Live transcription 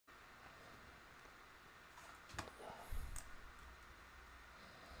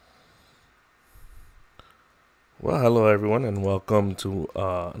Well, hello everyone, and welcome to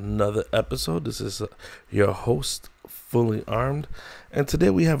another episode. This is your host, Fully Armed, and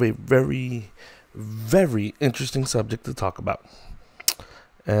today we have a very interesting subject to talk about.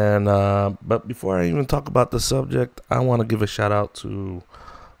 And but before I even talk about the subject, I want to give a shout out to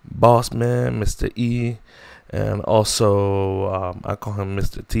Boss Man, Mr. E, and also I call him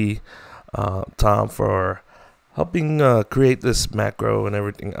Mr. T, Tom, for helping create this macro and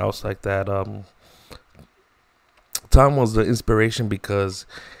everything else like that. Tom was the inspiration because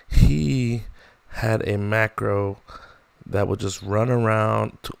he had a macro that would just run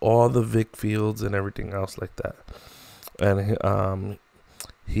around to all the Vic fields and everything else like that. And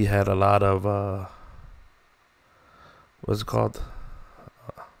he had a lot of what's it called?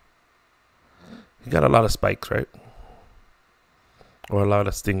 He got a lot of spikes, right? Or a lot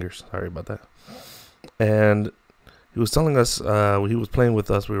of stingers. Sorry about that. And he was telling us, he was playing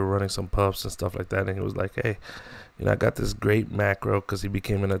with us. We were running some puffs and stuff like that. And he was like, hey, I got this great macro because he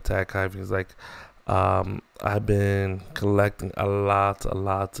became an attack hive. He's like, I've been collecting a lot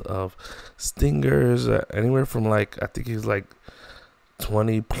of stingers, anywhere from like, I think he's like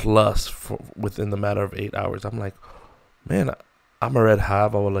 20 plus within the matter of 8 hours. I'm like, man, I'm a red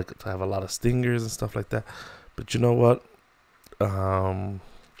hive. I would like to have a lot of stingers and stuff like that. But you know what?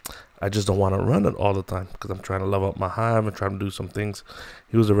 I just don't want to run it all the time because I'm trying to level up my hive and trying to do some things.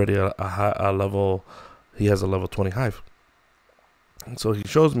 He was already a level. He has a level 20 hive. And so he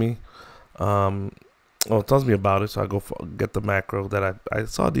shows me, tells me about it. So I go get the macro that I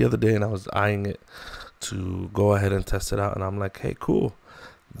saw the other day and I was eyeing it to go ahead and test it out. And I'm like, hey, cool.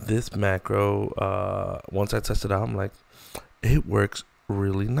 This macro, once I test it out, I'm like, it works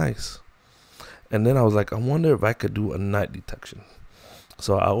really nice. And then I was like, I wonder if I could do a night detection.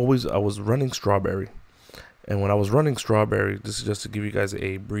 So I was running strawberry. And when I was running strawberry, this is just to give you guys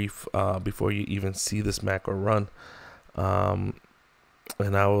a brief before you even see this macro run. And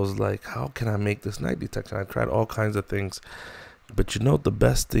I was like, how can I make this night detection? I tried all kinds of things. But you know, the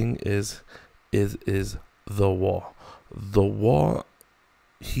best thing is the wall. The wall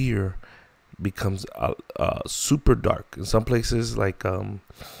here becomes super dark. In some places, like you're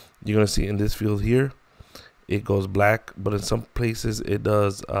going to see in this field here, it goes black. But in some places, it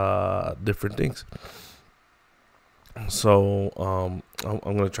does different things. So I'm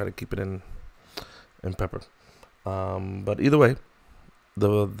gonna try to keep it in pepper. But either way,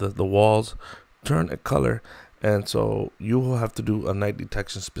 the walls turn a color, and so you will have to do a night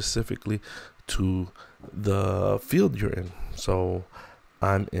detection specifically to the field you're in. So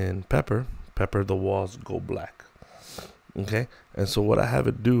I'm in pepper. Pepper, the walls go black. Okay, and so what I have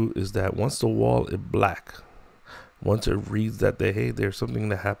it do is that once the wall is black, once it reads that hey, there's something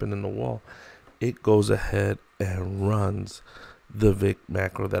that happened in the wall, it goes ahead and runs the Vic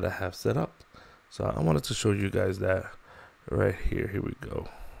macro that I have set up. So I wanted to show you guys that right here. Here we go.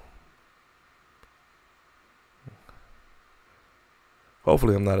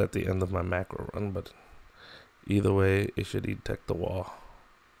 Hopefully I'm not at the end of my macro run, but either way, it should detect the wall.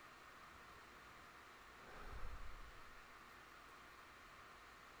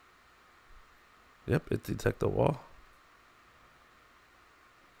 Yep, it detected the wall.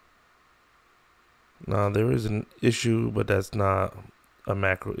 Now there is an issue, but that's not a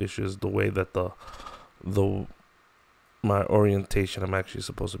macro issue. It's the way that my orientation. I'm actually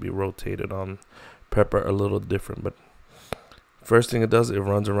supposed to be rotated on pepper a little different. But first thing it does, it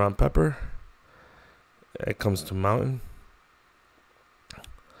runs around pepper. It comes to mountain.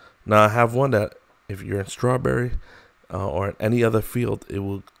 Now I have one that if you're in strawberry or in any other field, it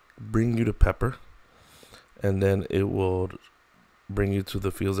will bring you to pepper, and then it will bring you to the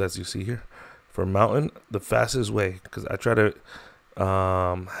fields as you see here. For mountain, the fastest way, because I try to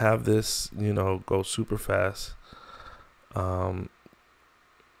have this, go super fast,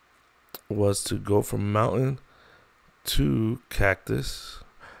 was to go from mountain to cactus,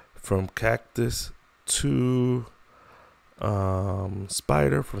 from cactus to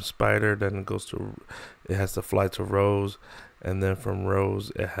spider, from spider then it has to fly to rose, and then from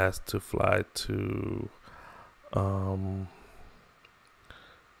rose it has to fly to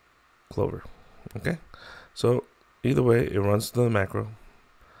clover. Okay, so either way, it runs to the macro.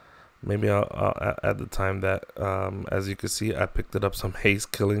 Maybe I'll add the time that, as you can see, I picked it up some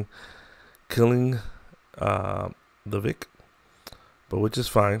haste killing the Vic, but which is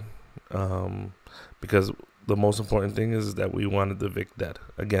fine, because the most important thing is that we wanted the Vic dead.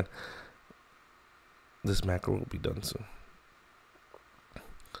 Again, this macro will be done soon.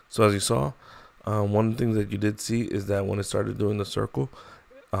 So as you saw, one of the things that you did see is that when it started doing the circle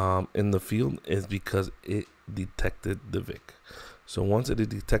in the field is because it detected the Vic. So once it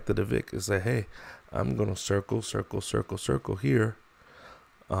detected the Vic, it said, hey, I'm gonna circle, circle, circle, circle here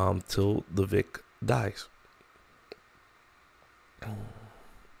till the Vic dies.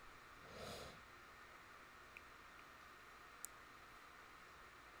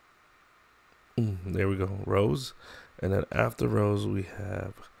 There we go, Rose. And then after Rose, we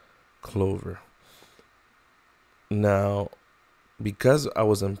have Clover. Now, because I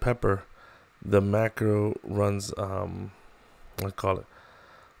was in Pepper, the macro runs, I call it,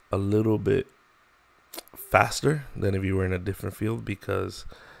 a little bit faster than if you were in a different field, because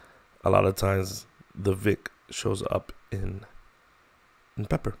a lot of times the Vic shows up in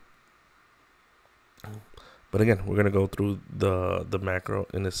Pepper. But again, we're gonna go through the macro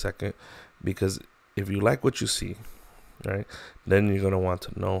in a second, because if you like what you see, right, then you're gonna want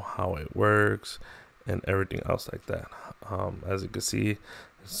to know how it works and everything else like that. As you can see,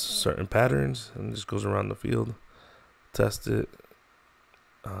 certain patterns, and just goes around the field, test it.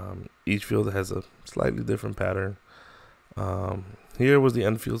 Each field has a slightly different pattern. Here was the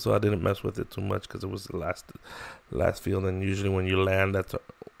end field, so I didn't mess with it too much because it was the last field, and usually when you land, that's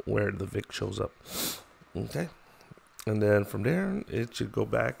where the Vic shows up. Okay, and then from there it should go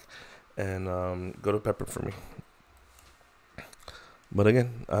back and go to Pepper for me. But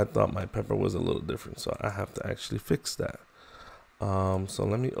again, I thought my Pepper was a little different, so I have to actually fix that. So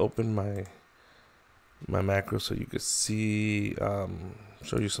let me open my macro so you could see,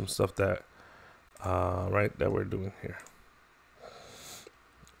 show you some stuff that that we're doing here.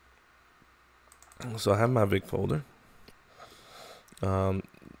 So I have my Vic folder. The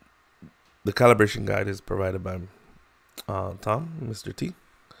calibration guide is provided by Tom, Mr. T.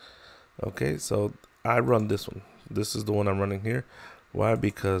 Okay, so I run this one. This is the one I'm running here. Why?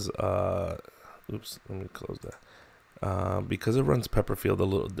 Because oops, let me close that. Because it runs Pepper field a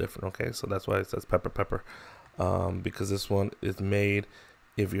little different. Okay, so that's why it says Pepper. Because this one is made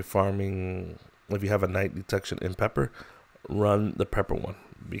if you're farming, if you have a night detection in Pepper, run the Pepper one,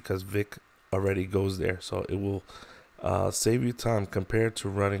 because Vic already goes there, so it will save you time compared to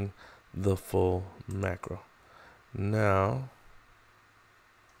running the full macro. Now,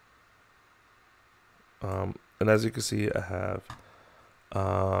 and as you can see, I have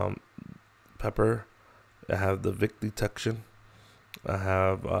Pepper, I have the Vic detection, I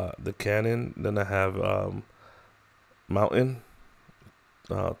have the cannon, then I have mountain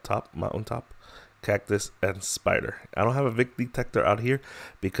top, cactus, and spider. I don't have a Vic detector out here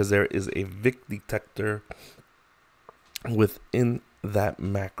because there is a Vic detector within that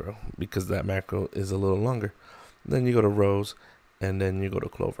macro, because that macro is a little longer. Then you go to Rose, and then you go to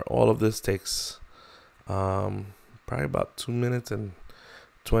Clover. All of this takes probably about 2 minutes and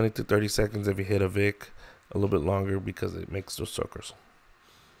 20 to 30 seconds if you hit a Vic. A little bit longer because it makes those circles.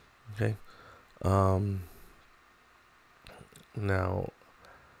 Okay. Now,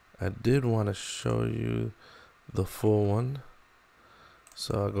 I did want to show you the full one.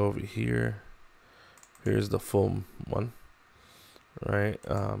 So I'll go over here. Here's the full one. Right.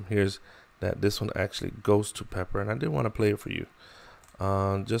 Here's that this one actually goes to Pepper, and I did want to play it for you,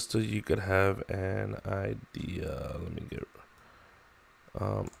 just so you could have an idea. Let me get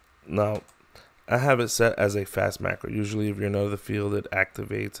now I have it set as a fast macro. Usually if you're in another field, it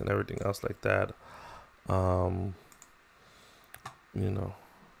activates and everything else like that. You know,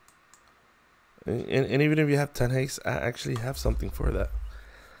 and even if you have 10 haste, I actually have something for that.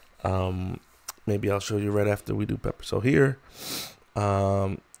 Maybe I'll show you right after we do Pepper. So here,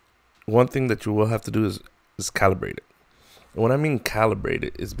 one thing that you will have to do is calibrate it. And when I mean calibrate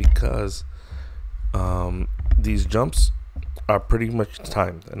it is because these jumps are pretty much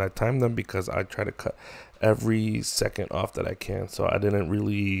timed, and I timed them because I try to cut every second off that I can, so I didn't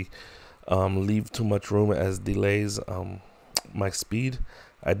really leave too much room as delays my speed.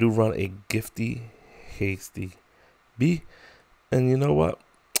 I do run a gifty hasty B, and you know what,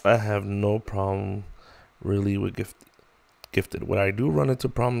 I have no problem really with gifted. What I do run into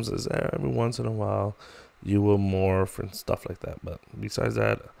problems is every once in a while you will morph and stuff like that, but besides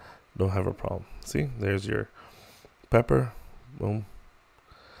that, don't have a problem. See, there's your Pepper. Boom.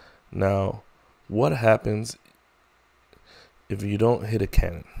 Now, what happens if you don't hit a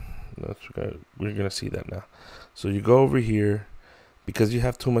cannon? We're gonna see that now. So you go over here because you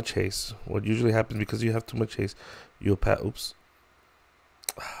have too much haste. What usually happens, because you have too much haste, you'll pass. Oops.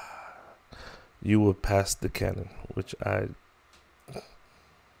 You will pass the cannon, which I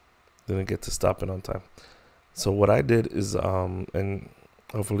didn't get to stop it on time. So what I did is, and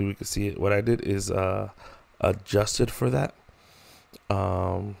hopefully we can see it. What I did is adjusted for that.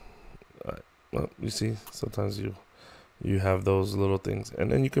 Well, you see, sometimes you have those little things,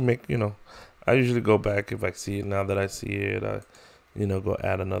 and then you can make, you know, I usually go back if I see it. Now that I see it, I go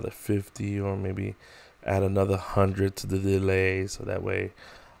add another 50, or maybe add another 100 to the delay, so that way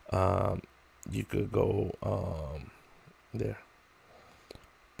you could go there.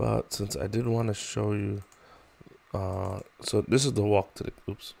 But since I did want to show you, so this is the walk to the,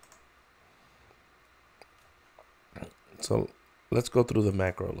 oops. So let's go through the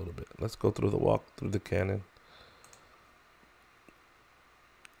macro a little bit. Let's go through the walk through the cannon.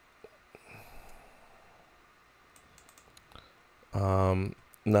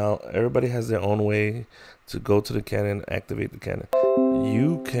 Now everybody has their own way to go to the cannon, activate the cannon.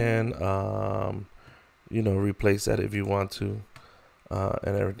 You can, replace that if you want to,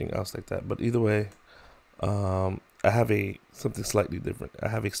 and everything else like that. But either way, I have something slightly different. I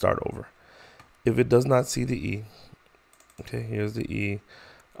have a start over. If it does not see the E, okay, here's the E.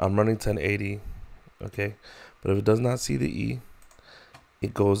 I'm running 1080, okay, but if it does not see the E,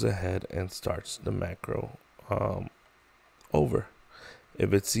 it goes ahead and starts the macro over.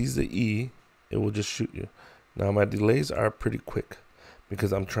 If it sees the E, it will just shoot you. Now my delays are pretty quick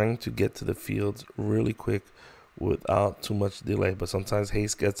because I'm trying to get to the fields really quick without too much delay, but sometimes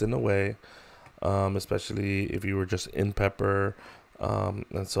haste gets in the way, especially if you were just in pepper,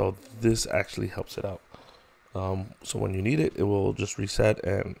 and so this actually helps it out. So when you need it, it will just reset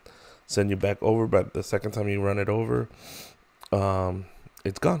and send you back over, but the second time you run it over,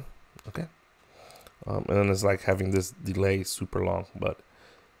 it's gone. Okay. And then it's like having this delay super long, but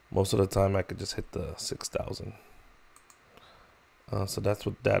most of the time I could just hit the 6,000. So that's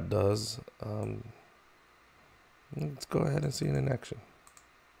what that does. Let's go ahead and see it in action.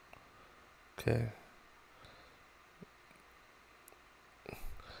 Okay.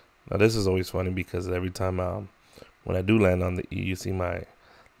 Now this is always funny because every time when I do land on the E, you see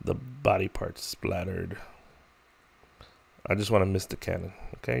the body parts splattered. I just want to miss the cannon.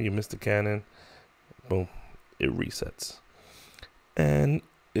 Okay, you miss the cannon, boom, it resets, and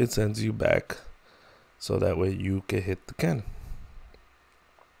it sends you back, so that way you can hit the cannon.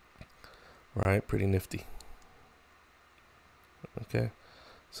 Right, pretty nifty. Okay,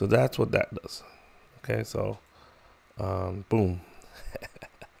 so that's what that does. Okay, so boom.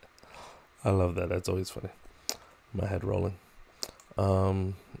 I love that. That's always funny. My head rolling.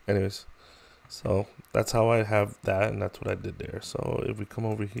 Anyways, so that's how I have that, and that's what I did there. So if we come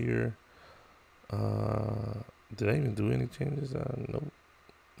over here, did I even do any changes? Nope,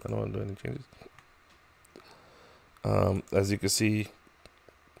 I don't want to do any changes. As you can see,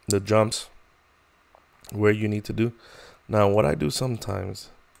 the jumps where you need to do. Now what I do sometimes,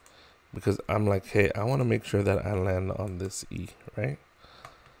 because I'm like, hey, I want to make sure that I land on this E, right?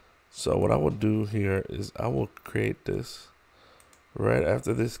 So what I will do here is I will create this right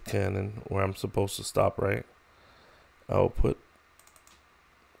after this cannon where I'm supposed to stop, right? I'll put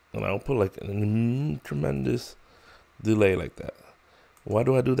like a tremendous delay like that. Why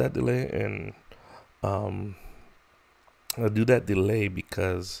do I do that delay? And I do that delay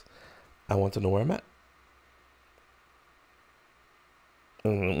because I want to know where I'm at.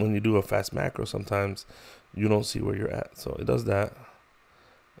 And when you do a fast macro, sometimes you don't see where you're at. So it does that.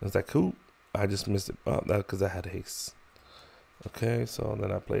 It's like, cool, I just missed it. Oh, that because I had haste. Okay, so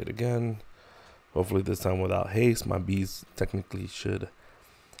then I play it again. Hopefully this time without haste. My bees technically should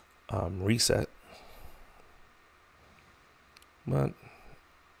reset. But,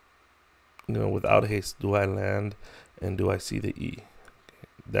 without haste, do I land and do I see the E? Okay,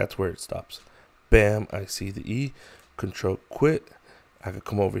 that's where it stops. Bam, I see the E. Control quit. I could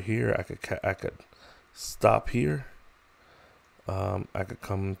come over here. I could stop here. I could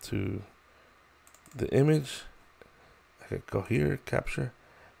come to the image. I could go here, capture,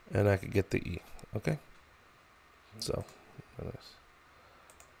 and I could get the E. Okay. So,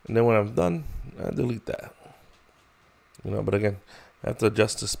 and then when I'm done, I delete that. But again, I have to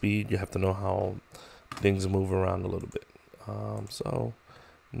adjust the speed. You have to know how things move around a little bit. So,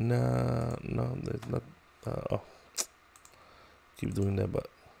 no, there's not. Oh, keep doing that, but.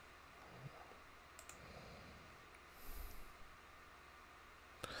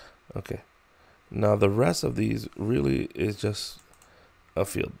 Okay, now the rest of these really is just a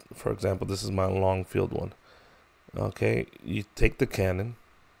field. For example, this is my long field one. Okay, you take the cannon.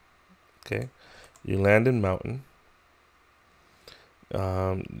 Okay, you land in mountain.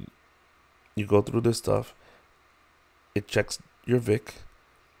 You go through this stuff. It checks your Vic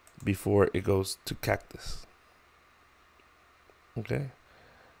before it goes to cactus. Okay,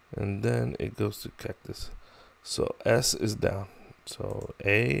 and then it goes to cactus. So S is down. So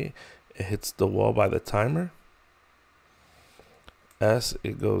A, it hits the wall by the timer. S,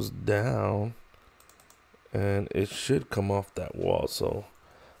 it goes down, and it should come off that wall. So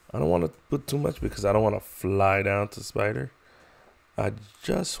I don't want to put too much because I don't want to fly down to spider. I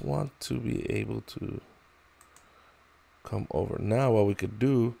just want to be able to come over. Now what we could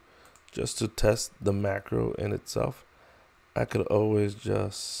do, just to test the macro in itself, I could always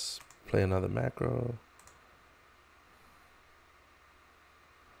just play another macro.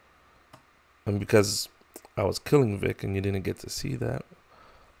 And because I was killing Vic and you didn't get to see that,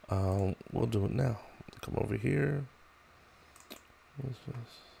 we'll do it now. Come over here. Let's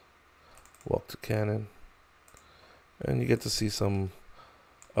just walk to cannon. And you get to see some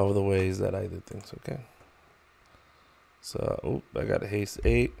of the ways that I did things, okay? So, I got a haste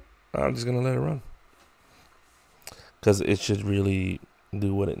 8. I'm just going to let it run. Because it should really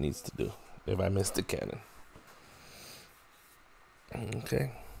do what it needs to do if I miss the cannon.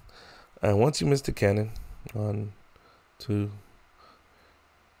 Okay. And once you miss the cannon, 1, 2,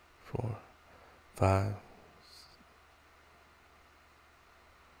 4, 5.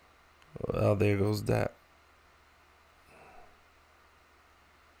 Well, there goes that.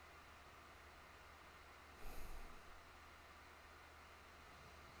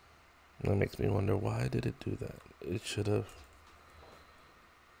 That makes me wonder, why did it do that? It should have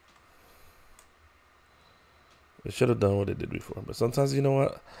done what it did before. But sometimes, you know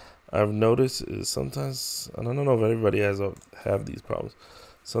what I've noticed is sometimes, I don't know if everybody have these problems.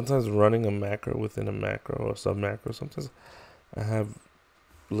 Sometimes running a macro within a macro or sub macro, sometimes I have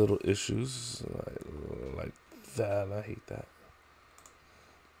little issues like that. I hate that.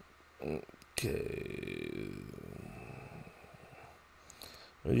 Okay.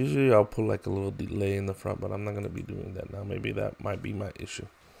 Usually I'll put like a little delay in the front, but I'm not going to be doing that now. Maybe that might be my issue.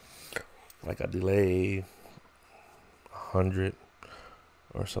 Like a delay 100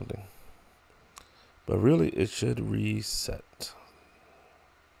 or something. But really it should reset.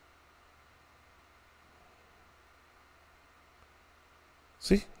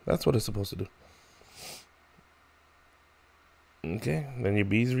 See, that's what it's supposed to do. Okay, then your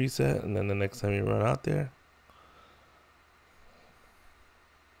B's reset, and then the next time you run out there,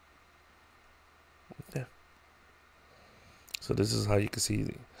 there. So this is how you can see,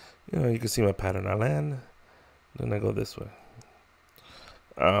 you can see my pattern. I land, then I go this way.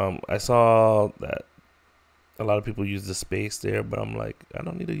 I saw that a lot of people use the space there, but I'm like, I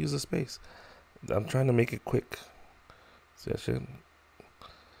don't need to use the space. I'm trying to make it quick. See that shit?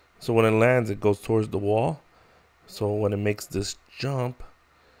 So when it lands, it goes towards the wall. So when it makes this jump,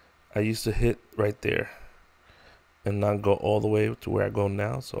 I used to hit right there and not go all the way to where I go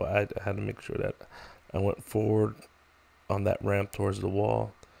now. So I had to make sure that I went forward on that ramp towards the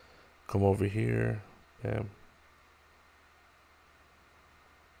wall. Come over here. Bam.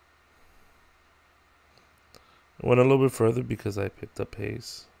 I went a little bit further because I picked up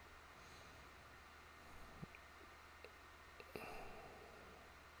pace.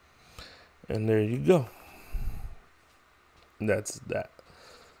 And there you go. That's that.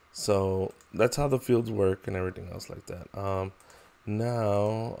 So that's how the fields work and everything else like that.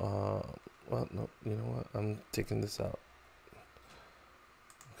 Now, well, no, you know what? I'm taking this out.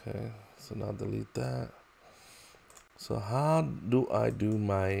 Okay, so now delete that. So how do I do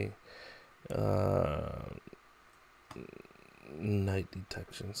my night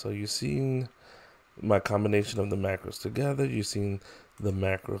detection? So you've seen my combination of the macros together. You've seen the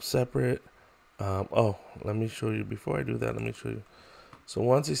macro separate. Oh, let me show you. Before I do that, let me show you. So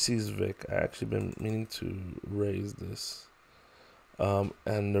once he sees Vic, I actually been meaning to raise this.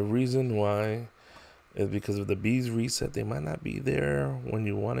 And the reason why is because of the B's reset, they might not be there when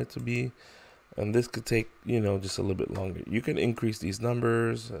you want it to be. And this could take, just a little bit longer. You can increase these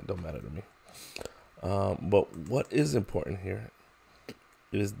numbers. It don't matter to me. But what is important here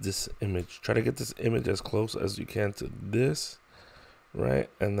is this image. Try to get this image as close as you can to this, right?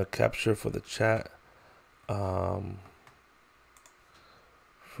 And the capture for the chat.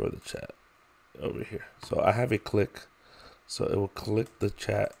 Over here. So I have it click. So it will click the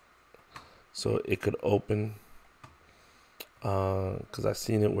chat. So it could open. Because I've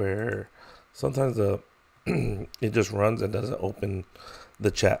seen it where sometimes it just runs and doesn't open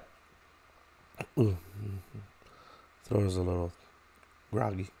the chat. Ooh. Throws a little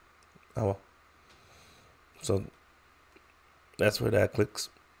groggy. Oh well. So that's where that clicks.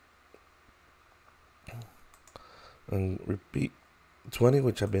 And repeat 20,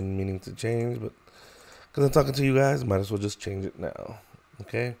 which I've been meaning to change, but because I'm talking to you guys, might as well just change it now.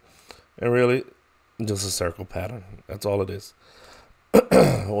 Okay? And really, just a circle pattern. That's all it is.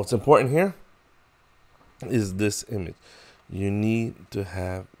 What's important here is this image. You need to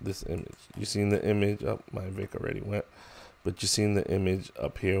have this image. You seen the image up? My Vic already went, but you seen the image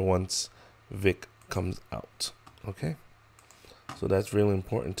up here once Vic comes out. Okay, so that's really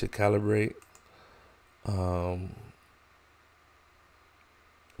important to calibrate.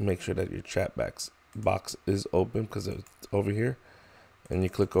 make sure that your chat box is open, because it's over here, and you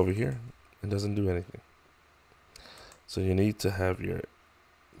click over here, it doesn't do anything. So you need to have your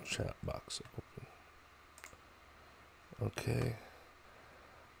chat box open. Okay.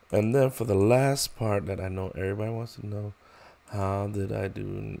 And then for the last part that I know everybody wants to know, how did I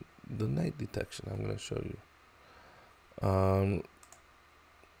do the night detection? I'm going to show you.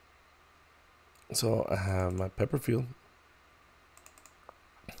 So I have my pepper field.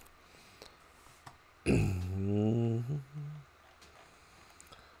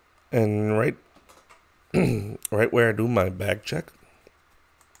 And right where I do my bag check,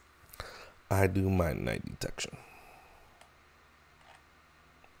 I do my night detection.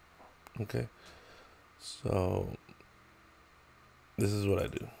 Okay, so this is what I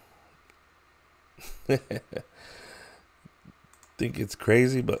do. Think it's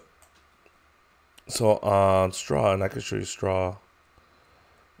crazy, but so on straw, and I can show you straw.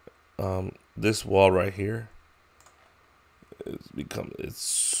 This wall right here it's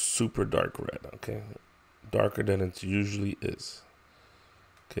super dark red. Okay, darker than it usually is.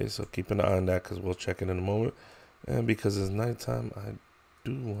 Okay, so keep an eye on that, because we'll check it in a moment. And because it's nighttime, I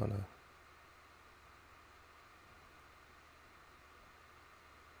do wanna.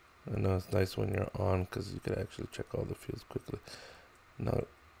 I know it's nice when you're on, because you can actually check all the fields quickly. Now,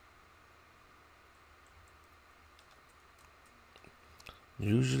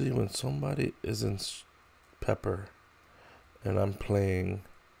 usually when somebody is in pepper and I'm playing,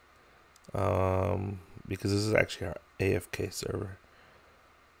 because this is actually our AFK server,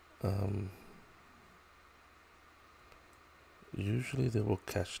 usually they will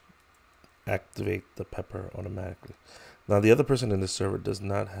activate the pepper automatically. Now the other person in the server does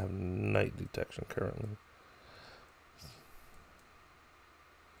not have night detection currently.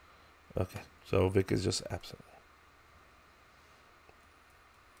 Okay, so Vic is just absent.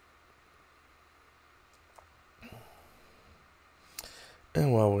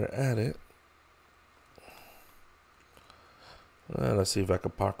 And while we're at it, let's see if I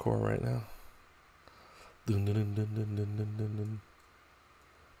can parkour right now. Dun, dun, dun, dun, dun, dun, dun, dun,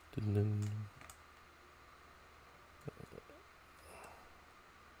 dun, dun.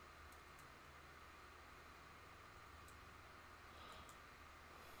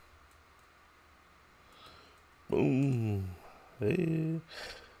 Boom. Hey.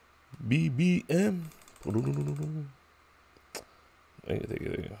 BBM. Thank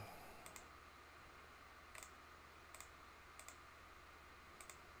you.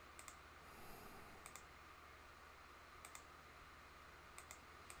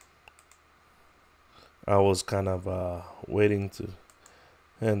 I was kind of waiting to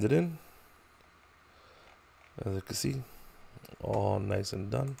hand it in. As you can see, all nice and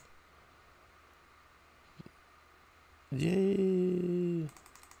done. Yay!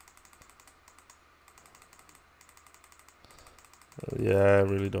 Yeah, I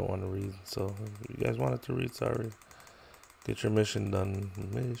really don't want to read. So if you guys wanted to read, sorry. Get your mission done.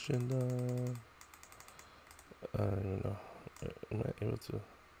 Mission done. I don't even know. Am I able to?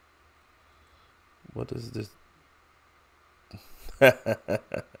 What is this?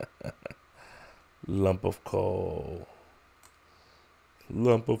 Lump of coal.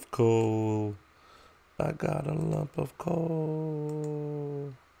 Lump of coal. I got a lump of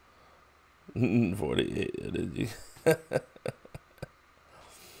coal. 48 energy.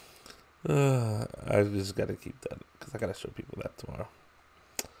 I just gotta keep that, because I gotta show people that tomorrow.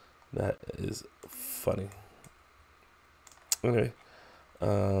 That is funny. Anyway,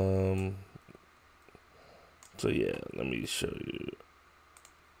 so yeah, let me show you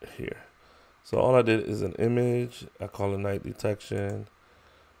here. So all I did is an image. I call it night detection.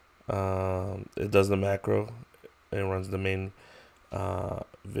 It does the macro. It runs the main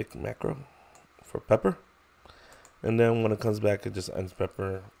Vic macro for pepper. And then when it comes back, it just ends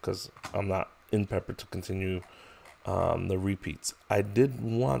pepper, because I'm not in pepper to continue the repeats. I did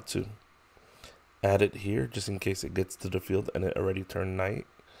want to add it here just in case it gets to the field and it already turned night,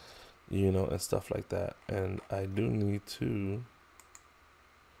 you know, and stuff like that. And I do need to,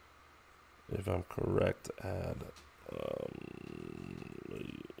 if I'm correct, add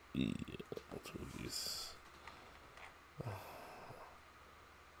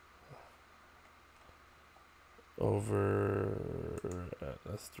over,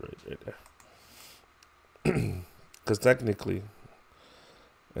 that's right there. Because technically,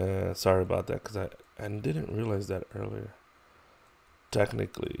 sorry about that, because I didn't realize that earlier.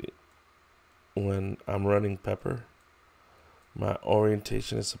 Technically, when I'm running pepper, my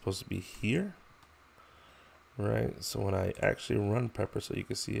orientation is supposed to be here, right? So when I actually run pepper, so you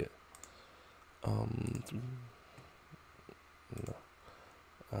can see it, no.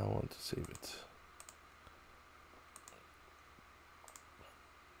 I want to save it.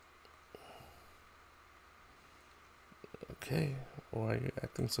 Okay, why are you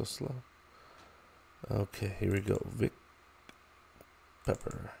acting so slow? Okay, here we go. Vic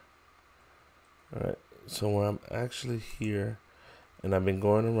Pepper. Alright, so when I'm actually here and I've been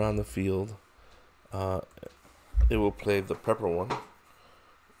going around the field, it will play the pepper one.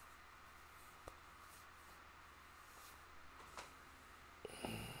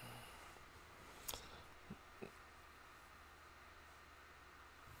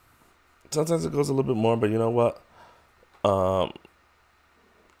 Sometimes it goes a little bit more, but you know what?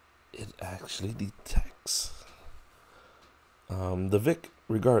 It actually detects the Vic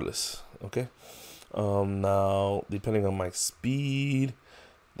regardless. Okay. Now, depending on my speed,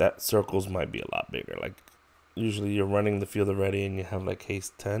 that circles might be a lot bigger. Like, usually you're running the field already and you have like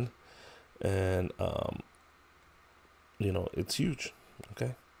haste 10, and you know, it's huge.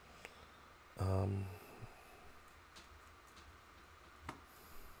 Okay.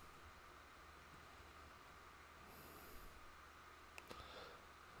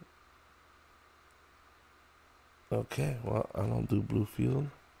 Okay, well, I don't do blue field.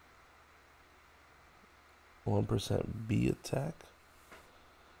 1% B attack.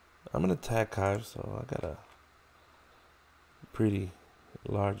 I'm an attack hive, so I got a pretty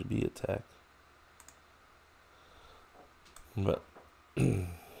large B attack. But and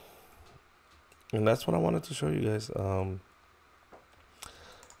that's what I wanted to show you guys.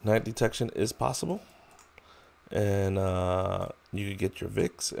 Night detection is possible, and you could get your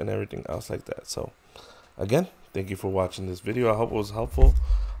VIX and everything else like that. So again, thank you for watching this video. I hope it was helpful.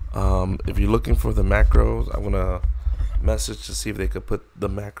 If you're looking for the macros, I'm gonna message to see if they could put the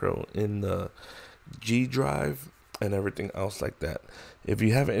macro in the G drive and everything else like that. If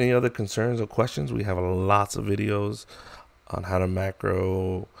you have any other concerns or questions, we have lots of videos on how to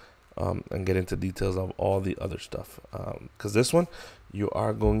macro and get into details of all the other stuff. Because this one, you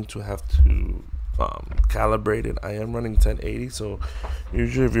are going to have to calibrate it. I am running 1080, so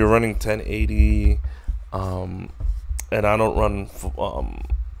usually if you're running 1080, and I don't run,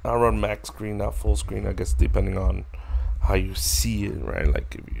 I run max screen, not full screen, I guess, depending on how you see it, right?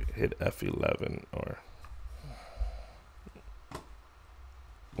 Like if you hit F11 or,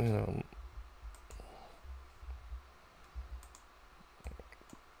 you know,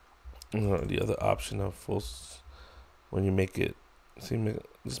 the other option of full, when you make it, see,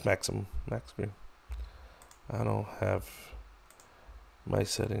 just max screen. I don't have my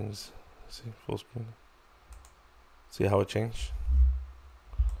settings. See, full screen. See how it changed?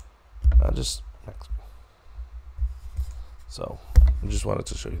 I just max. So I just wanted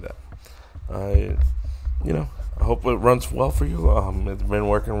to show you that. I hope it runs well for you. It's been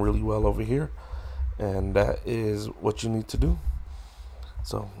working really well over here, and that is what you need to do.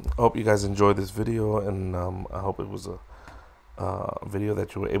 So I hope you guys enjoyed this video, and I hope it was a video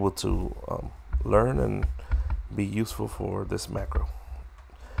that you were able to learn and be useful for this macro.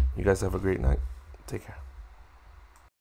 You guys have a great night. Take care.